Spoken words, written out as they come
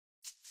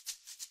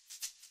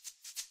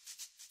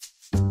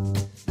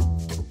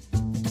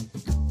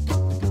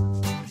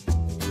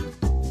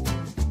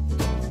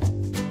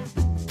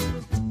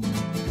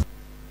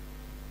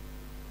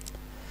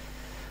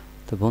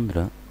তো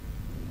বন্ধুরা,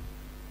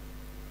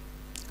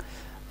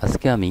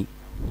 আজকে আমি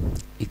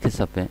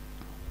স্কেচআপে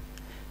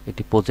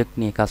একটি প্রজেক্ট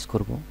নিয়ে কাজ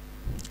করব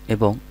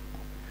এবং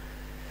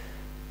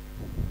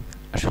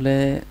আসলে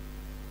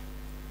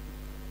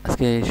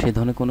আজকে সেই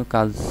ধরনের কোনো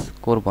কাজ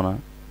করব না,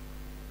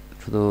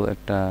 শুধু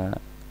একটা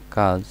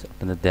কাজ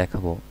আপনাদের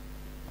দেখাবো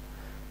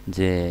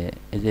যে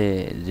এই যে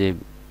যে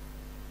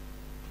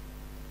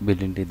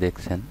বিল্ডিংটি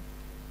দেখছেন,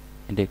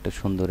 এটি একটা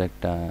সুন্দর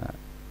একটা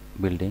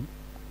বিল্ডিং।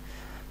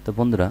 তো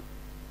বন্ধুরা,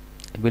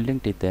 এই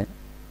বিল্ডিংটিতে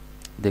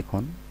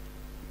দেখুন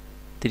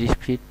 30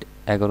 ফিট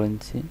 11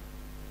 ইঞ্চি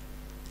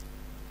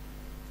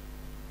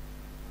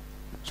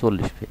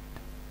 40 ফিট,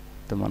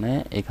 তো মানে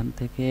এখান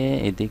থেকে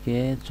এদিকে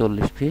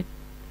 40 ফিট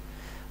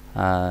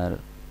আর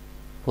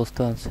প্রস্থ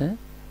আছে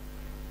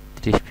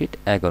 30 ফিট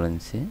 11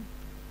 ইঞ্চি।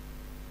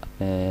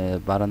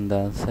 বারান্দা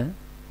আছে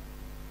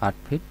 8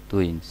 ফিট 2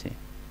 ইঞ্চি।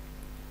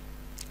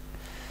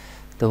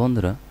 তো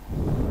বন্ধুরা,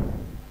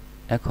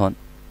 এখন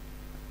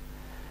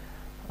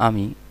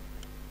আমি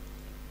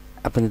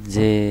আপনাদের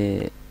যে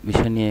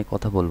বিষয় নিয়ে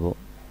কথা বলবো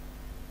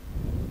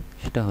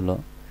সেটা হলো,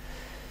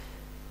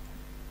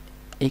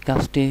 এই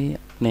কাজটি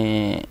আপনি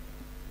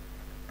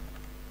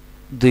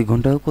 2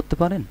 ঘন্টাও করতে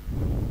পারেন,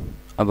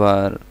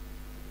 আবার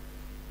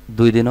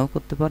 2 দিনেও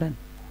করতে পারেন,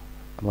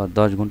 আবার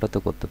 10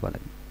 ঘন্টাতেও করতে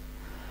পারেন।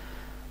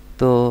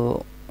 তো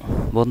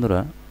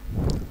বন্ধুরা,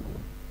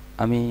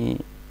 আমি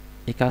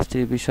এই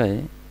কাজটির বিষয়ে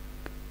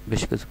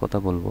বেশ কিছু কথা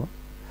বলবো।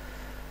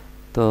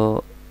 তো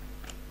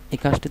এই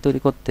কাজটি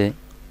তৈরি করতে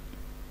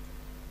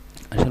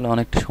আসলে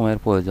অনেকটা সময়ের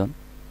প্রয়োজন,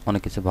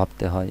 অনেক কিছু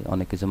ভাবতে হয়,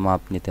 অনেক কিছু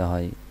মাপ নিতে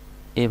হয়,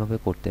 এইভাবে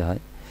করতে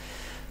হয়।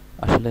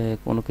 আসলে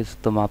কোনো কিছু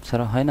তো মাপ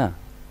ছাড়া হয় না,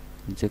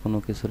 যে কোনো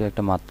কিছুর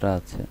একটা মাত্রা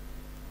আছে।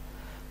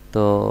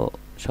 তো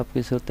সব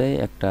কিছুতেই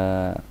একটা,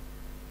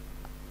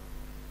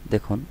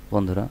 দেখুন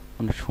বন্ধুরা,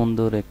 অনেক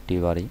সুন্দর একটি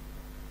বাড়ি,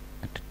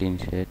 একটা টিন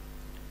শেড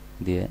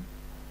দিয়ে।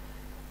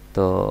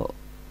 তো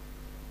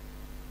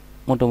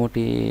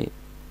মোটামুটি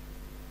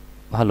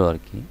ভালো আর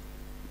কি।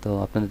 তো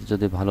আপনাদের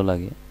যদি ভালো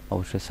লাগে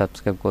অবশ্যই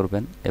সাবস্ক্রাইব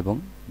করবেন এবং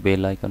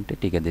বেল আইকনটি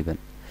টিকে দিবেন,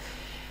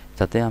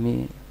 যাতে আমি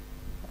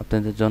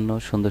আপনাদের জন্য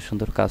সুন্দর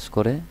সুন্দর কাজ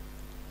করে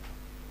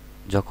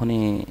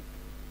যখনই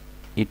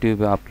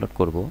ইউটিউবে আপলোড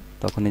করব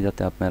তখনই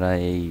যাতে আপনারা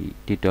এই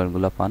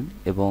টিউটোরিয়ালগুলো পান।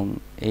 এবং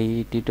এই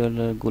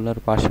টিউটোরিয়ালগুলোর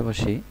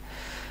পাশাপাশি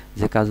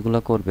যে কাজগুলো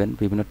করবেন,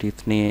 বিভিন্ন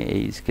টিপস নিয়ে,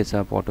 এই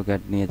স্কেচআপ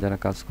অটোক্যাড নিয়ে যারা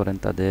কাজ করেন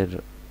তাদের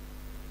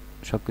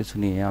সব কিছু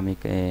নিয়ে আমি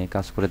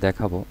কাজ করে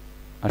দেখাবো।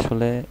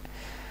 আসলে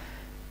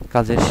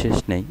কাজের শেষ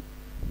নেই।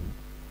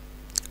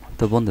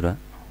 তো বন্ধুরা,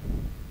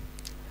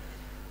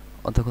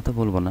 অত কথা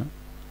বলবো না,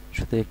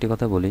 শুধু একটি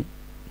কথা বলি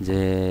যে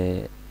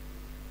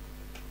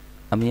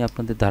আমি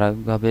আপনাদের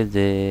ধারাবাহিকভাবে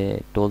যে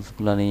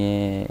টুলসগুলো নিয়ে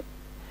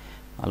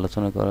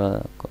আলোচনা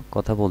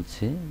কথা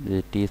বলছি, যে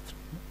টিপস,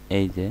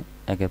 এই যে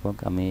একের পর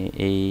আমি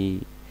এই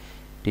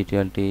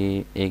টিউটোরিয়ালটি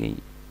এই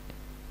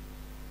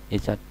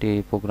 4টি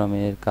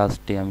প্রোগ্রামের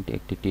কাজটি আমি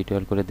একটি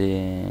টিউটোরিয়াল করে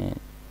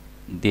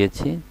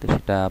দিয়েছি, তো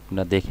সেটা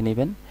আপনারা দেখে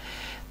নেবেন।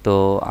 তো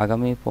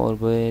আগামী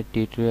পর্বে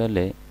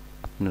টিউটোরিয়ালে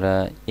আপনারা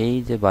এই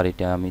যে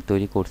বাড়িটা আমি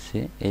তৈরি করছি,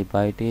 এই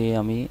বাড়িটি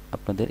আমি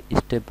আপনাদের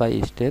স্টেপ বাই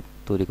স্টেপ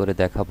তৈরি করে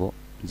দেখাবো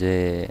যে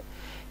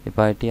এই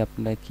বাড়িটি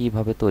আপনারা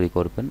কীভাবে তৈরি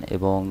করবেন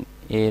এবং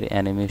এর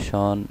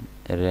অ্যানিমেশন,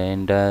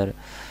 রেন্ডার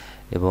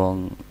এবং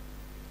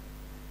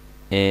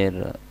এর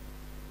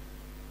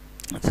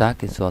যা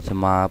কিছু আছে,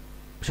 মাপ,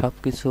 সব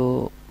কিছু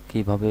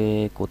কীভাবে,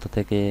 কোথা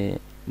থেকে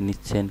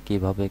নিচ্ছেন,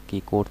 কিভাবে কি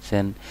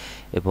করছেন,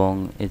 এবং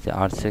এই যে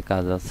আর্টসের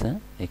কাজ আছে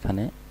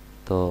এখানে,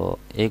 তো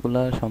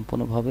এগুলা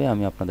সম্পূর্ণভাবে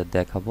আমি আপনাদের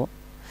দেখাবো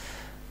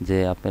যে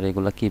আপনারা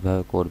এগুলা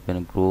কিভাবে করবেন,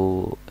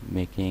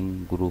 মেকিং,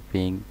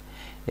 গ্রুপিং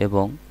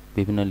এবং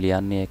বিভিন্ন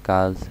লেয়ার নিয়ে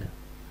কাজ,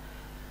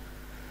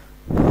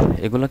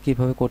 এগুলা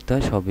কিভাবে করতে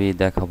হয় সবই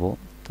দেখাবো।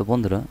 তো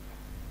বন্ধুরা,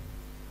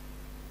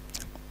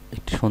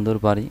 একটি সুন্দর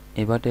বাড়ি,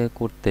 এই বাড়িটা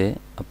করতে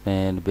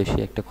আপনার বেশি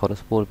একটা খরচ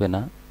পড়বে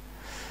না।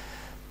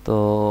 তো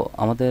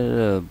আমাদের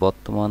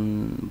বর্তমান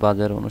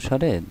বাজার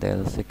অনুসারে দেখা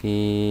যাচ্ছে কি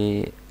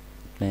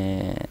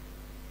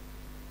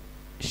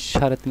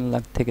 3.5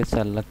 লাখ থেকে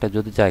 4 লাখটা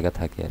যদি জায়গা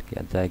থাকে আর কি,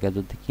 আর জায়গা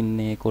যদি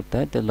কিনে করতে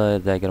হয় তাহলে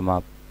জায়গার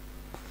মাপ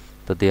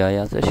তো দেওয়াই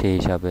আছে, সেই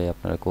হিসাবে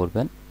আপনারা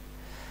করবেন।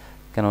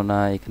 কেননা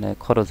এখানে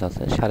খরচ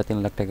আছে 3.5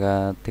 লাখ টাকা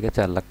থেকে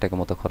 4 লাখ টাকা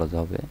মতো খরচ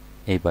হবে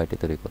এই বাড়িটি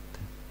তৈরি করতে।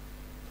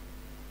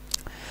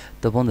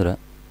 তো বন্ধুরা,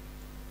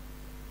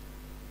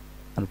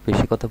 আর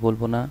বেশি কথা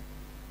বলবো না।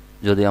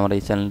 যদি আমার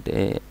এই চ্যানেলটি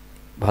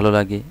ভালো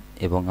লাগে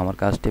এবং আমার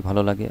কাজটি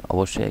ভালো লাগে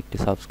অবশ্যই একটি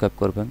সাবস্ক্রাইব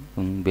করবেন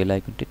এবং বেল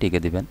আইকনটি টিকে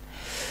দিবেন।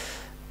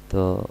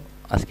 তো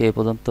আজকে এই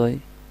পর্যন্তই,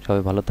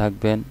 সবাই ভালো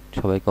থাকবেন,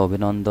 সবাইকে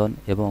অভিনন্দন।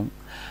 এবং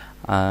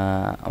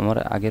আমার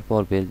আগের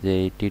পর্বে যে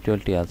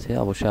টিউটোরিয়ালটি আছে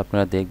অবশ্যই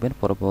আপনারা দেখবেন,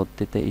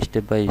 পরবর্তীতে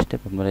স্টেপ বাই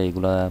স্টেপ আপনারা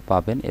এইগুলো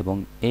পাবেন। এবং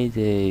এই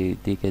যে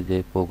দিকে যে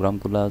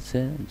প্রোগ্রামগুলো আছে,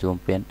 জুম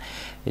পেন,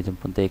 এই জুম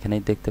পেনটা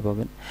এখানেই দেখতে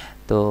পাবেন।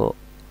 তো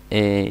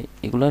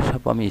এগুলো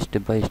সব আমি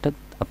স্টেপ বাই স্টেপ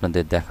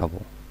আপনাদের দেখাবো।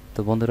 তো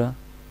বন্ধুরা,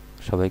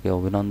 সবাইকে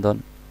অভিনন্দন।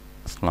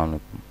 আসসালামু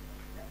আলাইকুম।